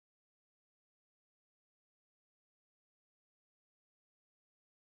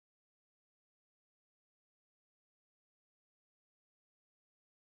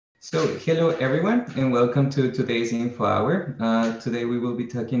So, hello everyone, and welcome to today's Info Hour. Today we will be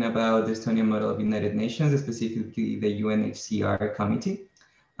talking about the Estonian Model United Nations, specifically the UNHCR committee.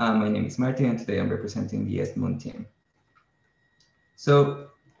 My name is Martin, and today I'm representing the EstMUN team. So,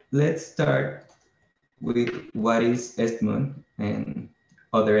 let's start with what is EstMUN and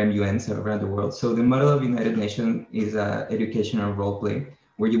other MUNs around the world. So, the Model of United Nations is an educational role play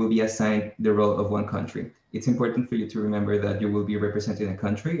where you will be assigned the role of one country. It's important for you to remember that you will be representing a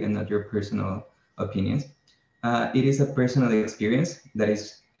country and not your personal opinions. It is a personal experience that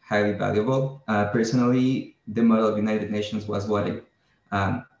is highly valuable. Personally, the Model of United Nations was what it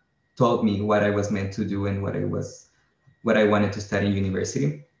told me what I was meant to do and what I wanted to study in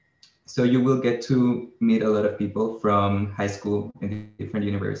university. So you will get to meet a lot of people from high school and different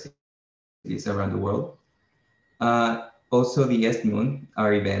universities around the world. Also, the EstMUN,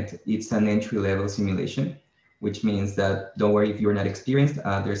 our event, it's an entry-level simulation, which means that don't worry if you're not experienced.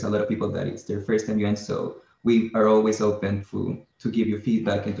 There's a lot of people that it's their first MUN, so we are always open to give you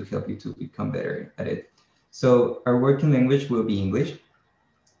feedback and to help you to become better at it. So our working language will be English,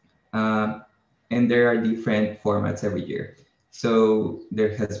 and there are different formats every year. So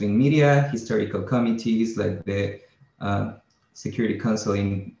there has been media, historical committees like the Security Council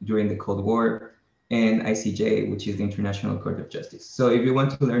during the Cold War, and ICJ, which is the International Court of Justice. So if you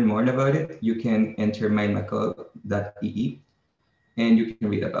want to learn more about it, you can enter mymaco.ee and you can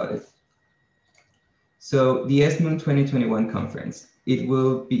read about it. So the EstMUN 2021 conference, it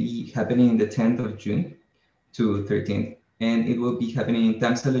will be happening the 10th of June to 13th, and it will be happening in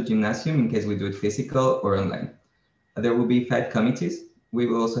Tampsalu Gymnasium in case we do it physical or online. There will be 5 committees. We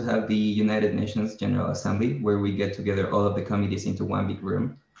will also have the United Nations General Assembly, where we get together all of the committees into one big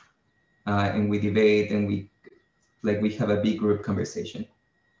room. And we debate and we have a big group conversation.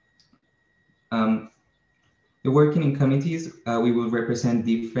 The working in committees, we will represent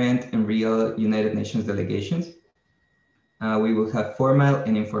different and real United Nations delegations. We will have formal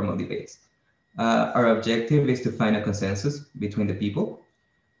and informal debates. Our objective is to find a consensus between the people.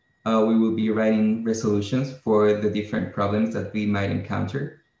 We will be writing resolutions for the different problems that we might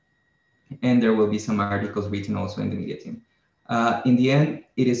encounter. And there will be some articles written also in the media team. In the end,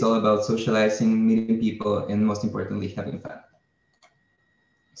 it is all about socializing, meeting people, and most importantly, having fun.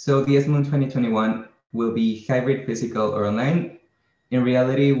 So the EstMUN 2021 will be hybrid, physical, or online. In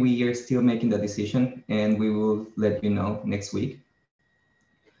reality, we are still making the decision, and we will let you know next week.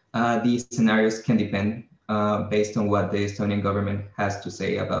 These scenarios can depend based on what the Estonian government has to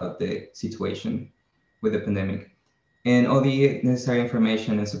say about the situation with the pandemic. And all the necessary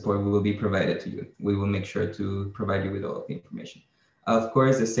information and support will be provided to you. We will make sure to provide you with all of the information. Of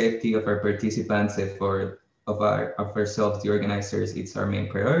course, the safety of our participants and of ourselves, the organizers, it's our main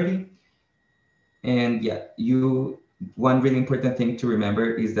priority. And yeah, one really important thing to remember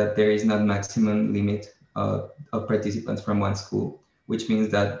is that there is not maximum limit of participants from one school, which means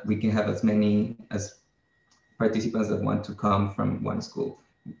that we can have as many as participants that want to come from one school.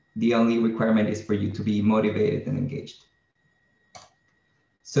 The only requirement is for you to be motivated and engaged.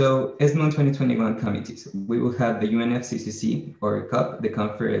 So EstMUN 2021 committees, we will have the UNFCCC or COP, the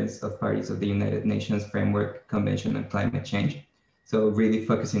Conference of Parties of the United Nations Framework Convention on Climate Change. So really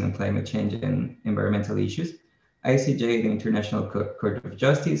focusing on climate change and environmental issues. ICJ, the International Court of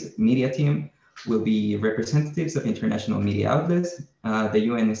Justice, media team will be representatives of international media outlets, the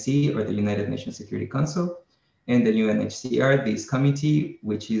UNSC or the United Nations Security Council, and the UNHCR, this committee,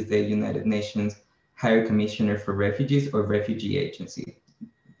 which is the United Nations Higher Commissioner for Refugees or Refugee Agency.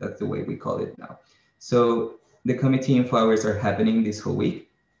 That's the way we call it now. So the committee info hours are happening this whole week,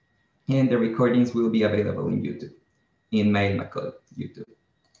 and the recordings will be available in YouTube, in mymaco YouTube.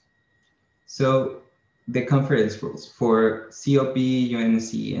 So the conference rules for COP,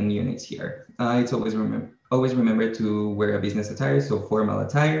 UNC, and UNHCR. It's always remember to wear a business attire, so formal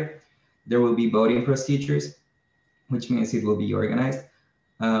attire. There will be voting procedures, which means it will be organized.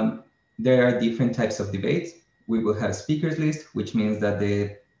 There are different types of debates. We will have speakers list, which means that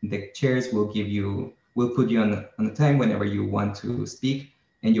the chairs will put you on the time whenever you want to speak,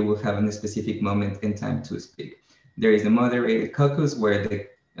 and you will have a specific moment in time to speak. There is a moderated caucus where the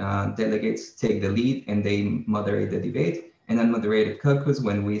delegates take the lead and they moderate the debate, and unmoderated caucus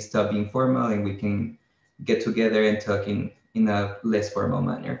when we stop being formal and we can get together and talk in a less formal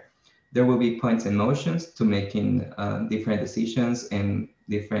manner. There will be points and motions to making different decisions and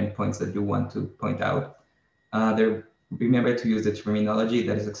different points that you want to point out. Remember to use the terminology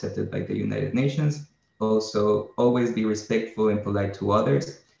that is accepted by the United Nations. Also, always be respectful and polite to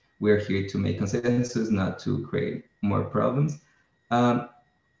others. We're here to make consensus, not to create more problems.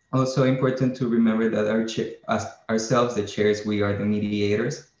 Also important to remember that ourselves, the chairs, we are the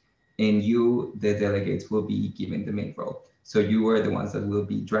mediators. and you, the delegates, will be given the main role. So you are the ones that will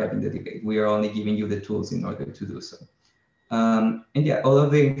be driving the debate. We are only giving you the tools in order to do so. And yeah, all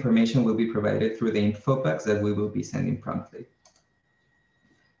of the information will be provided through the info packs that we will be sending promptly.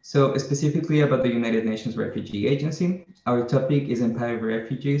 So specifically about the United Nations Refugee Agency, our topic is empowering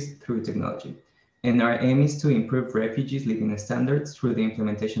refugees through technology. And our aim is to improve refugees' living standards through the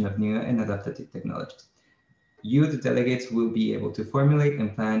implementation of new and adaptative technologies. You, the delegates, will be able to formulate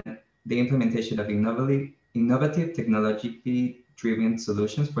and plan the implementation of innovative technology-driven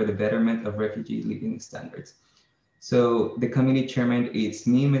solutions for the betterment of refugee living standards. So the committee chairman is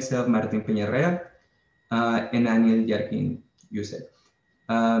me, myself, Martín Peñarrera, and Anil Yusef.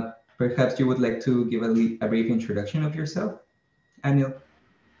 Perhaps you would like to give a brief introduction of yourself, Anil?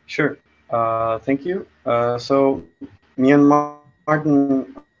 Sure. Thank you. So me and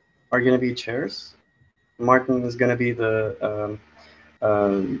Martin are going to be chairs. Martin is going to be the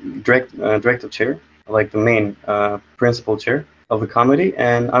directive chair, like the main principal chair of the committee,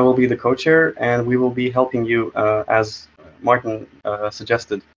 and I will be the co-chair, and we will be helping you, as Martin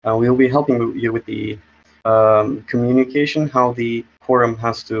suggested. We will be helping you with the communication, how the quorum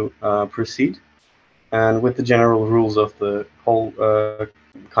has to proceed, and with the general rules of the whole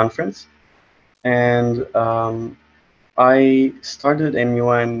conference. And I started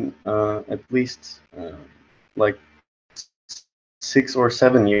MUN at least like 6 or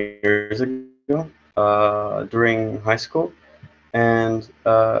 7 years ago during high school, and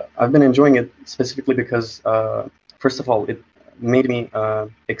I've been enjoying it specifically because first of all, it made me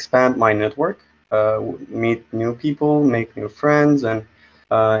expand my network, meet new people, make new friends, and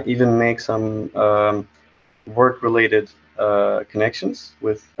even make some work-related connections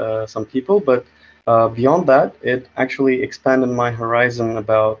with some people. But beyond that, it actually expanded my horizon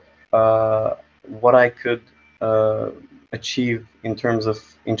about what I could achieve in terms of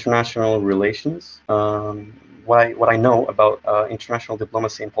international relations, what I know about international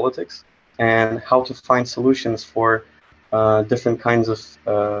diplomacy and politics, and how to find solutions for different kinds of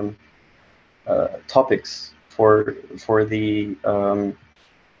topics for the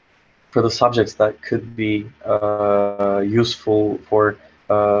subjects that could be useful for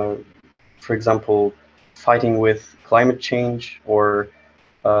example, fighting with climate change, or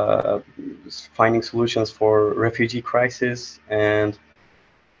finding solutions for refugee crisis, and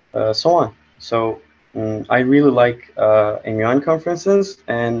so on. So I really like MUN conferences,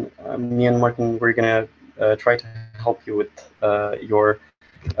 and me and Martin, we're gonna try to help you with your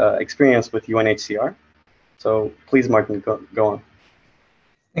experience with UNHCR. So please, Martin, go on.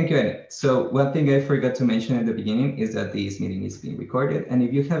 Thank you, Ed. So one thing I forgot to mention at the beginning is that this meeting is being recorded. And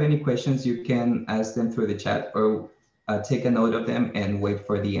if you have any questions, you can ask them through the chat, or take a note of them and wait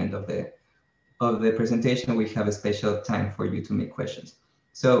for the end of the presentation. We have a special time for you to make questions.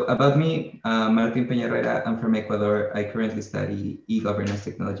 So about me, Martín Peñarrera, I'm from Ecuador. I currently study e-governance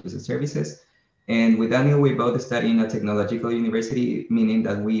technologies and services. And with Daniel, we both study in a technological university, meaning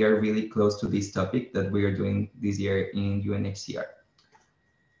that we are really close to this topic that we are doing this year in UNHCR.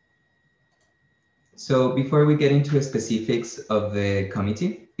 So before we get into the specifics of the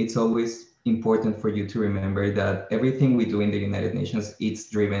committee, it's always important for you to remember that everything we do in the United Nations is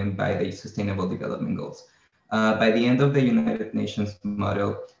driven by the Sustainable Development Goals. By the end of the United Nations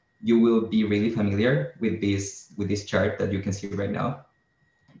model, you will be really familiar with this chart that you can see right now.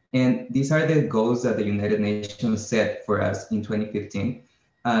 And these are the goals that the United Nations set for us in 2015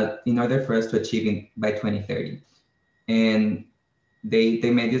 in order for us to achieve by 2030. And they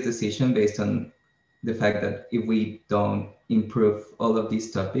made this decision based on the fact that if we don't improve all of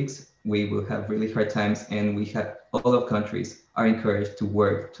these topics, we will have really hard times, and all of countries are encouraged to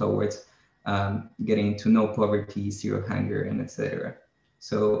work towards getting to no poverty, zero hunger, and etc.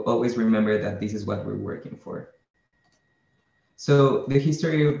 So always remember that this is what we're working for. So the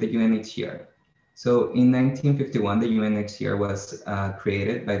history of the UNHCR. So in 1951, the UNHCR was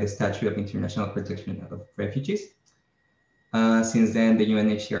created by the Statute of International Protection of Refugees. Since then, the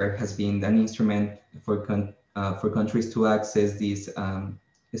UNHCR has been an instrument for countries to access this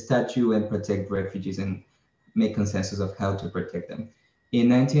statute and protect refugees and make consensus of how to protect them. In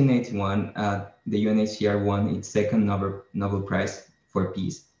 1981, the UNHCR won its second Nobel Prize for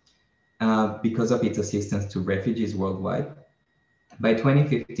Peace because of its assistance to refugees worldwide. By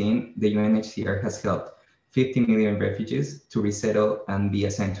 2015, the UNHCR has helped 50 million refugees to resettle and be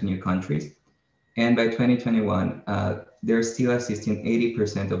assigned to new countries. And by 2021, they're still assisting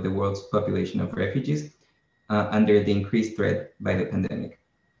 80% of the world's population of refugees under the increased threat by the pandemic.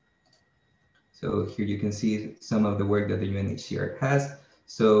 So here you can see some of the work that the UNHCR has.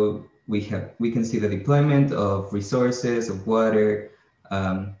 So we can see the deployment of resources, of water,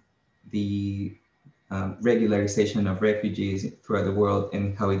 the regularization of refugees throughout the world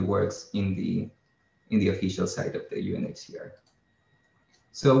and how it works in the official side of the UNHCR.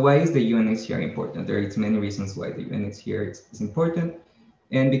 So why is the UNHCR important? There are many reasons why the UNHCR is important.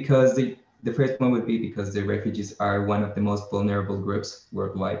 And because the first one would be because the refugees are one of the most vulnerable groups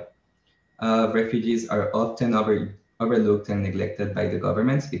worldwide. Refugees are often overlooked and neglected by the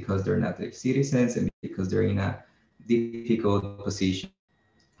governments because they're not their citizens and because they're in a difficult position.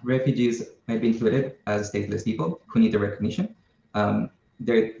 Refugees might be included as stateless people who need the recognition.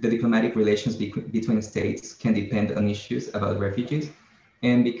 The diplomatic relations between states can depend on issues about refugees.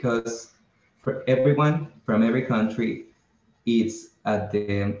 And because for everyone from every country, it's at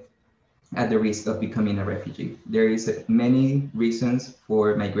the risk of becoming a refugee. There is many reasons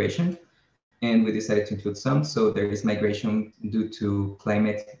for migration, and we decided to include some. So there is migration due to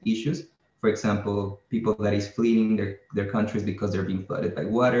climate issues. For example, people that is fleeing their countries because they're being flooded by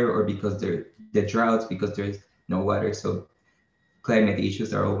water or because the droughts, because there's no water. So climate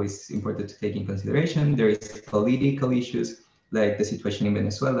issues are always important to take in consideration. There is political issues like the situation in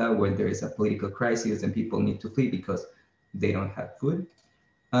Venezuela, where there is a political crisis and people need to flee because they don't have food.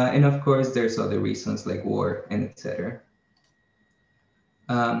 And of course, there's other reasons like war and etc.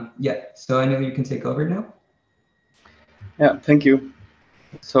 Yeah, so I know you can take over now. Yeah, thank you.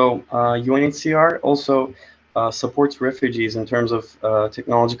 So UNHCR also supports refugees in terms of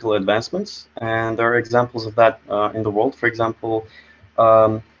technological advancements, and there are examples of that in the world. For example,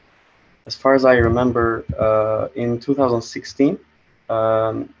 as far as I remember, in 2016,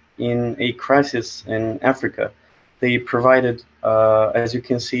 in a crisis in Africa, they provided, as you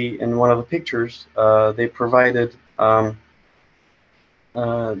can see in one of the pictures, they provided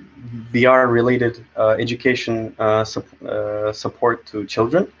VR-related education support to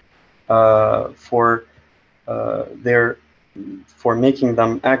children for making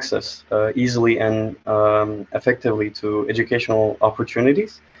them access easily and effectively to educational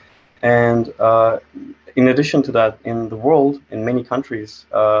opportunities. And in addition to that, in the world, in many countries,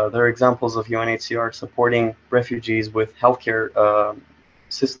 there are examples of UNHCR supporting refugees with healthcare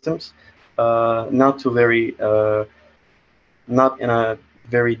systems, not in a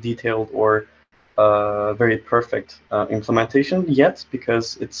very detailed or very perfect implementation yet,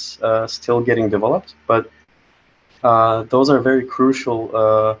 because it's still getting developed. But those are very crucial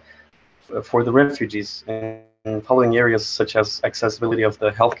for the refugees in following areas such as accessibility of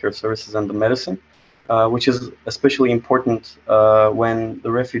the healthcare services and the medicine, which is especially important when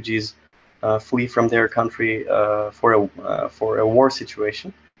the refugees flee from their country for a war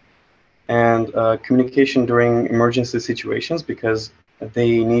situation. And communication during emergency situations, because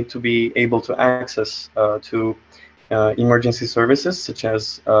they need to be able to access to emergency services such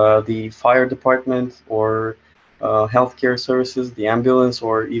as the fire department or healthcare services, the ambulance,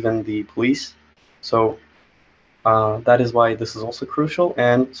 or even the police. So that is why this is also crucial.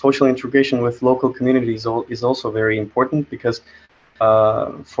 And social integration with local communities is also very important, because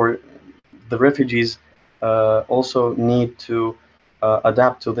for the refugees also need to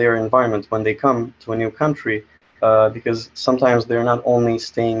adapt to their environment when they come to a new country, because sometimes they're not only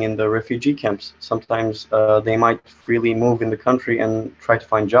staying in the refugee camps, sometimes they might freely move in the country and try to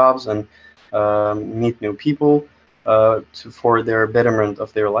find jobs and meet new people for their betterment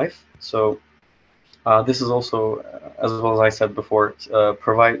of their life. So this is also, as well as I said before,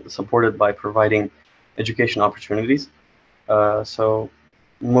 supported by providing education opportunities. So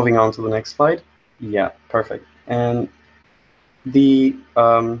moving on to the next slide. Yeah, perfect. And the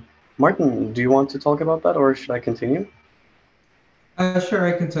Martin, do you want to talk about that, or should I continue? Sure,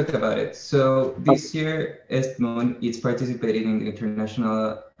 I can talk about it. So this year, EstMUN is participating in the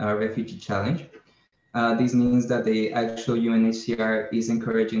International Refugee Challenge. This means that the actual UNHCR is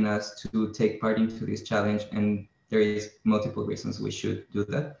encouraging us to take part into this challenge, and there is multiple reasons we should do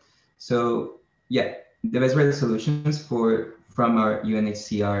that. So yeah, the best resolutions from our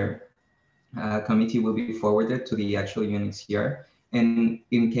UNHCR committee will be forwarded to the actual UNHCR, and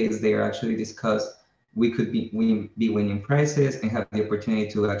in case they are actually discussed, we could be winning prizes and have the opportunity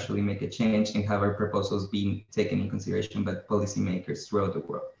to actually make a change and have our proposals being taken in consideration by policymakers throughout the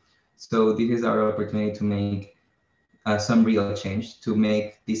world. So this is our opportunity to make some real change, to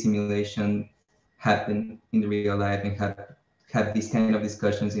make this simulation happen in the real life and have these kind of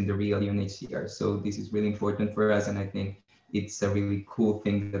discussions in the real UNHCR. So this is really important for us, and I think it's a really cool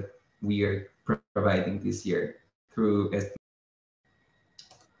thing that we are providing this year through EstMUN.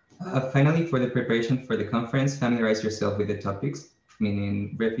 Finally, for the preparation for the conference, familiarize yourself with the topics,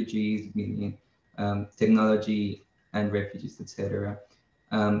 meaning refugees, meaning technology and refugees, etc.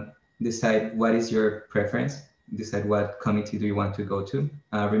 Decide what is your preference. decide what committee do you want to go to.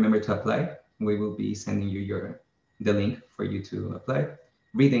 Remember to apply. We will be sending you the link for you to apply.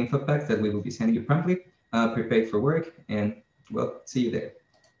 Read the info pack that we will be sending you promptly. Prepare for work, and well, see you there.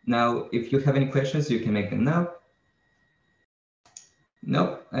 Now, if you have any questions, you can make them now.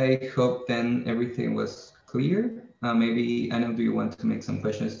 No, I hope then everything was clear. Maybe, Anil, do you want to make some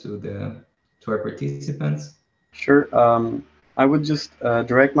questions to our participants? Sure. I would just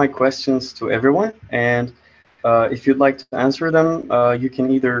direct my questions to everyone, and if you'd like to answer them, you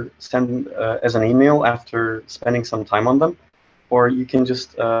can either send as an email after spending some time on them, or you can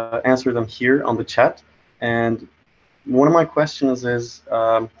just answer them here on the chat. And one of my questions is,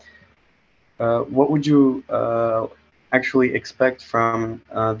 what would you actually expect from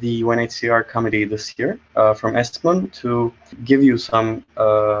the UNHCR committee this year, from EstMUN, to give you some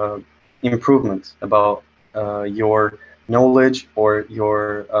improvement about your knowledge or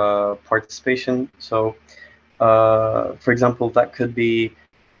your participation? So, for example, that could be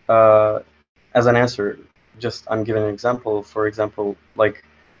as an answer. Just I'm giving an example. For example, like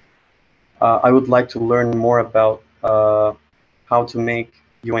I would like to learn more about how to make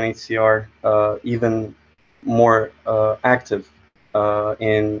UNHCR even more active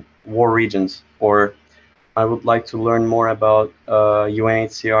in war regions, or I would like to learn more about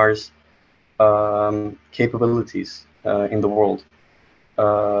UNHCR's capabilities in the world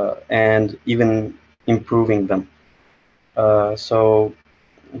and even improving them. So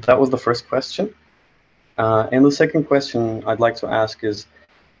that was the first question. And the second question I'd like to ask is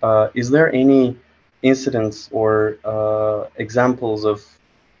there any incidents or examples of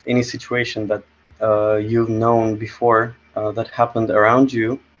any situation that you've known before that happened around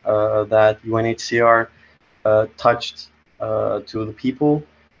you that UNHCR touched to the people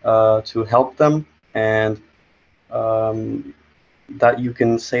to help them, and that you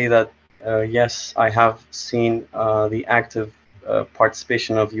can say that yes, I have seen the active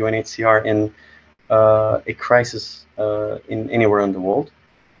participation of UNHCR in a crisis in anywhere in the world.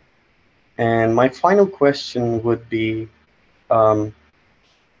 And my final question would be,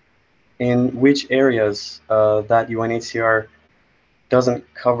 in which areas that UNHCR doesn't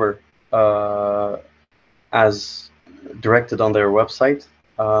cover as directed on their website,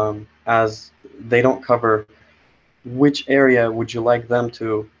 as they don't cover, which area would you like them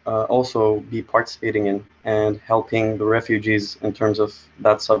to also be participating in and helping the refugees in terms of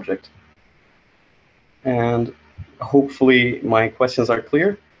that subject? And hopefully my questions are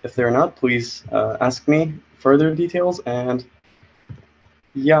clear. If they're not, please ask me further details. And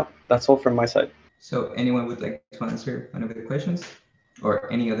yeah, that's all from my side. So anyone would like to answer one of the questions,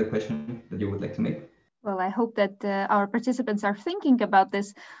 or any other question that you would like to make? Well, I hope that our participants are thinking about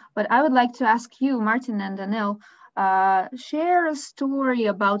this, but I would like to ask you, Martin and Anıl, share a story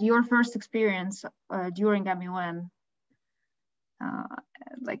about your first experience during MUN.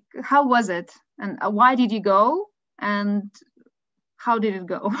 Like, how was it, and why did you go, and how did it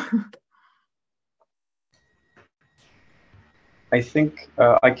go? I think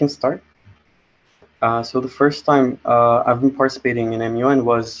I can start. So the first time I've been participating in MUN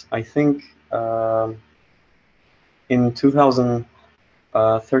was, I think, in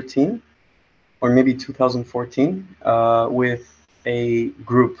 2013 or maybe 2014 with a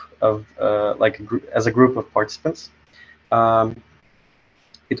group of as a group of participants.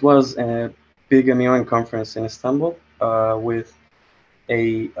 It was a big MUN conference in Istanbul with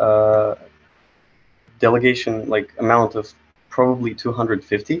a delegation amount of probably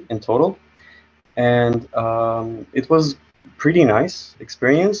 250 in total, and it was pretty nice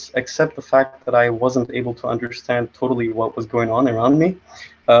experience, except the fact that I wasn't able to understand totally what was going on around me,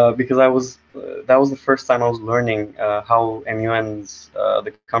 because that was the first time I was learning how MUN's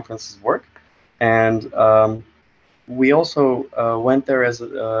the conferences work, and we also went there as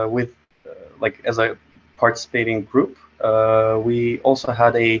as a participating group. We also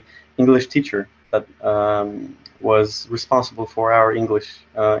had a English teacher that was responsible for our English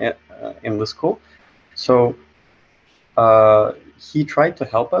in the school. So he tried to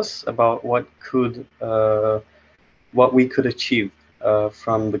help us about what we could achieve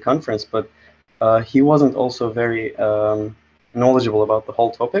from the conference, but he wasn't also very knowledgeable about the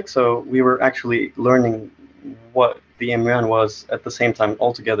whole topic. So we were actually learning what the MUN was at the same time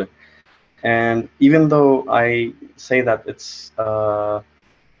altogether. And even though I say that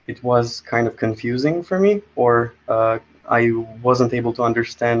it was kind of confusing for me, or I wasn't able to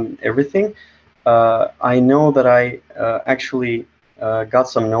understand everything, I know that I actually got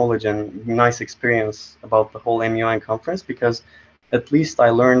some knowledge and nice experience about the whole MUN conference, because at least I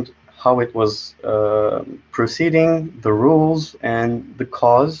learned how it was proceeding, the rules, and the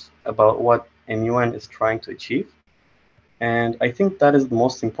cause about what MUN is trying to achieve. And I think that is the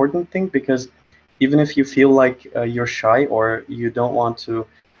most important thing, because even if you feel like you're shy or you don't want to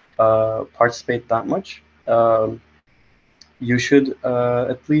participate that much, you should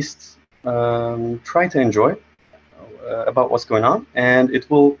at least try to enjoy about what's going on, and it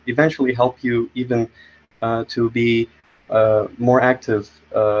will eventually help you even to be more active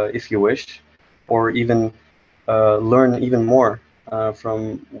if you wish, or even learn even more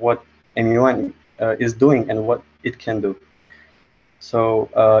from what MUN is doing and what it can do. So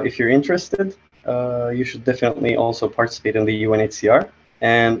if you're interested, you should definitely also participate in the UNHCR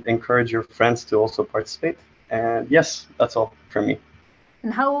and encourage your friends to also participate. And yes, that's all from me.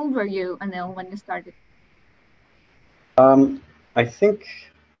 And how old were you, Anil, when you started? I think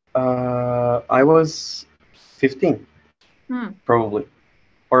I was 15, probably,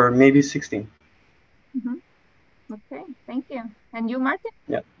 or maybe 16. Okay, thank you. And you, Martin?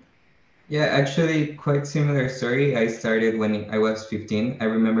 Yeah, actually, quite similar story. I started when I was 15. I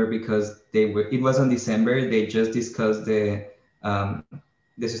remember because it was on December. They just discussed the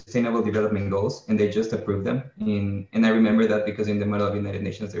Sustainable Development Goals, and they just approved them. And I remember that because in the Model of United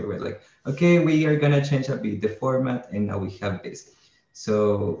Nations, they were like, okay, we are gonna change a bit the format, and now we have this.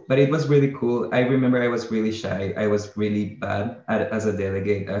 So, but it was really cool. I remember I was really shy. I was really bad as a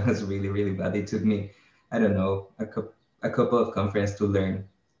delegate. I was really, really bad. It took me, I don't know, a couple of conferences to learn.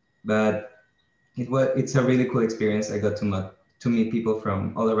 But it's a really cool experience. I got to meet people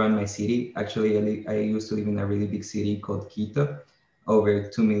from all around my city. Actually, I used to live in a really big city called Quito, over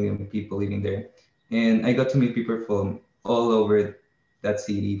 2 million people living there. And I got to meet people from all over that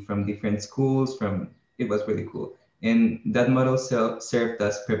city, from different schools, it was really cool. And that model served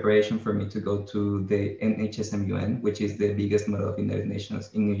as preparation for me to go to the NHSMUN, which is the biggest model of United Nations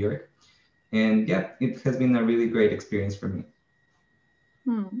in New York. And yeah, it has been a really great experience for me.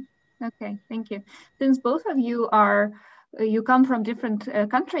 Okay, thank you. Since both of you you come from different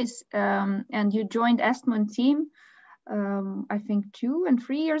countries, and you joined EstMUN team, I think 2 and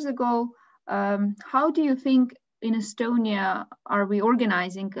 3 years ago, how do you think in Estonia are we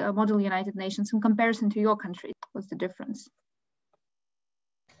organizing Model United Nations in comparison to your country? What's the difference?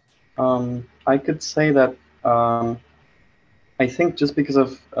 I could say that I think just because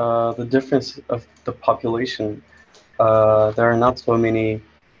of the difference of the population, there are not so many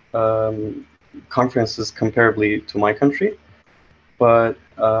conferences comparably to my country, but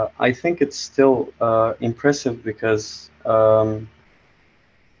I think it's still impressive because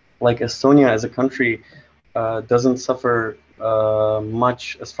like Estonia as a country doesn't suffer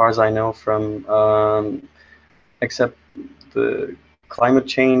much, as far as I know, from except the climate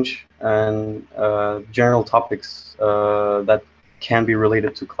change and general topics that can be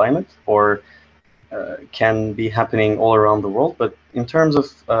related to climate or can be happening all around the world. But in terms of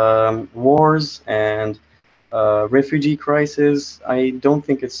wars and refugee crisis, I don't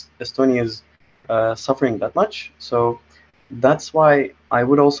think Estonia is suffering that much. So that's why I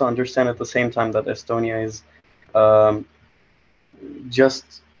would also understand at the same time that Estonia is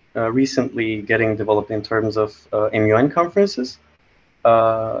just recently getting developed in terms of MUN conferences.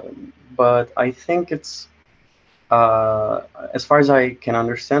 But I think it's, as far as I can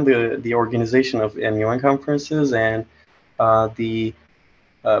understand, the organization of MUN conferences and the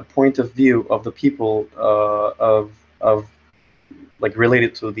point of view of the people of like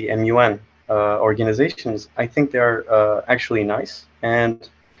related to the MUN organizations, I think they are actually nice. And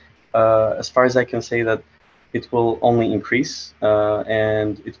as far as I can say, that it will only increase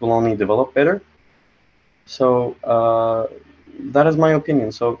and it will only develop better. So that is my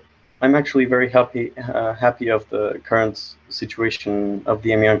opinion. So I'm actually very happy of the current situation of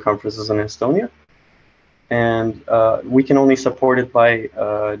the MUN conferences in Estonia. And we can only support it by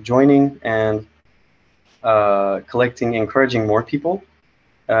joining and collecting, encouraging more people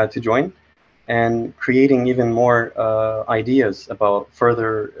to join, and creating even more ideas about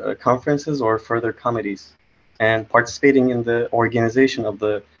further conferences or further committees, and participating in the organization of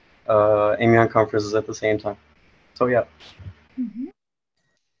the MUN conferences at the same time. So yeah.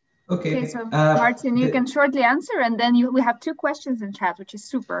 Okay, so Martin, you can shortly answer, and then we have 2 questions in chat, which is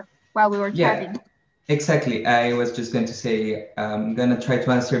super, while we were chatting. Exactly. I was just going to say, I'm going to try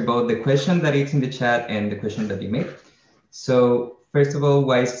to answer both the question that is in the chat and the question that you made. So first of all,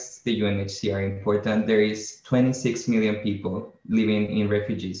 why is the UNHCR important? There is 26 million people living in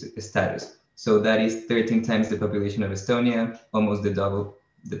refugee status. So that is 13 times the population of Estonia, almost the double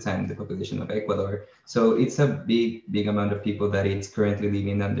the population of Ecuador. So it's a big amount of people that it's currently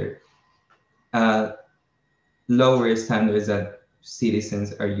living under lower standards that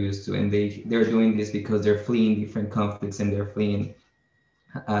citizens are used to, and they're doing this because they're fleeing different conflicts, and they're fleeing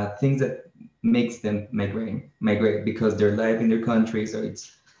things that makes them migrate because they're live in their country, so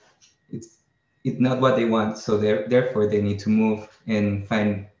it's not what they want, so therefore they need to move and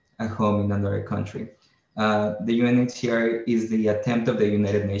find a home in another country. The UNHCR is the attempt of the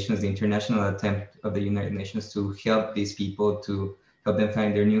United Nations, the international attempt of the United Nations to help these people, to help them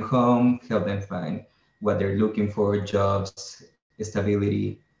find their new home, help them find what they're looking for, jobs,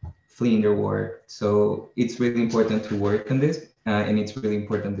 stability, fleeing their war. So it's really important to work on this, and it's really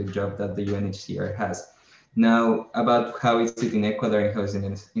important the job that the UNHCR has. Now, about how is it in Ecuador and how is it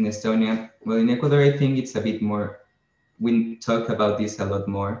in Estonia? Well, in Ecuador, I think it's a bit more, we talk about this a lot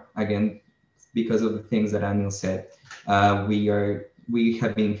more, again, because of the things that Anil said. We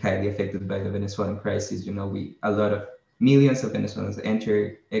have been highly affected by the Venezuelan crisis. You know, a lot of millions of Venezuelans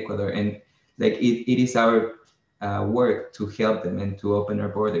enter Ecuador, and like it is our work to help them and to open our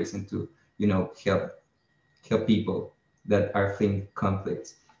borders and to, you know, help people that are fleeing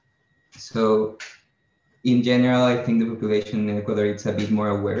conflicts. So in general, I think the population in Ecuador is a bit more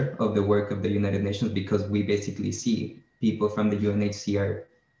aware of the work of the United Nations because we basically see people from the UNHCR,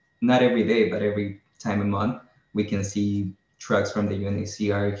 not every day, but every time a month, we can see trucks from the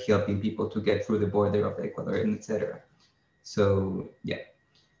UNHCR helping people to get through the border of Ecuador, and etc. So yeah.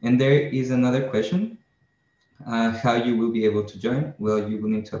 And there is another question, how you will be able to join? Well, you will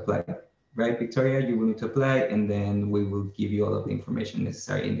need to apply, right, Victoria? You will need to apply, and then we will give you all of the information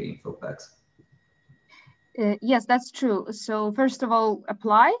necessary in the info box. Yes, that's true. So first of all,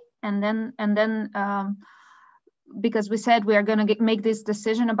 apply, and then because we said we are going to make this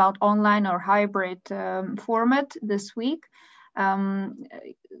decision about online or hybrid format this week.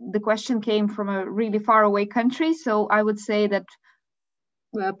 The question came from a really far away country, so I would say that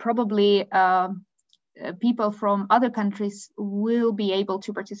probably people from other countries will be able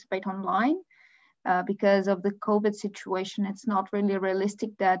to participate online. Because of the COVID situation, it's not really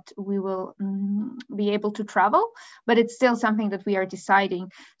realistic that we will be able to travel, but it's still something that we are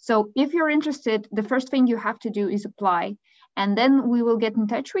deciding. So if you're interested, the first thing you have to do is apply, and then we will get in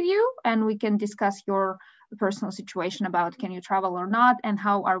touch with you and we can discuss your personal situation about can you travel or not, and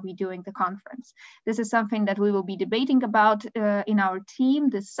how are we doing the conference. This is something that we will be debating about in our team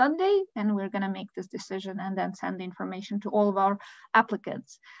this Sunday, and we're going to make this decision and then send the information to all of our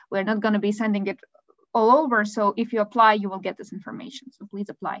applicants. We're not going to be sending it all over, so if you apply, you will get this information, so please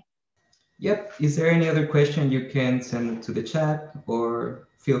apply. Yep. Is there any other question? You can send it to the chat or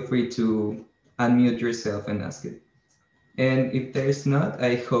feel free to unmute yourself and ask it. And if there's not,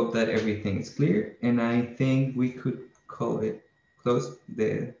 I hope that everything is clear, and I think we could close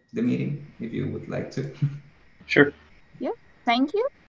the meeting if you would like to. Sure. Yeah, thank you.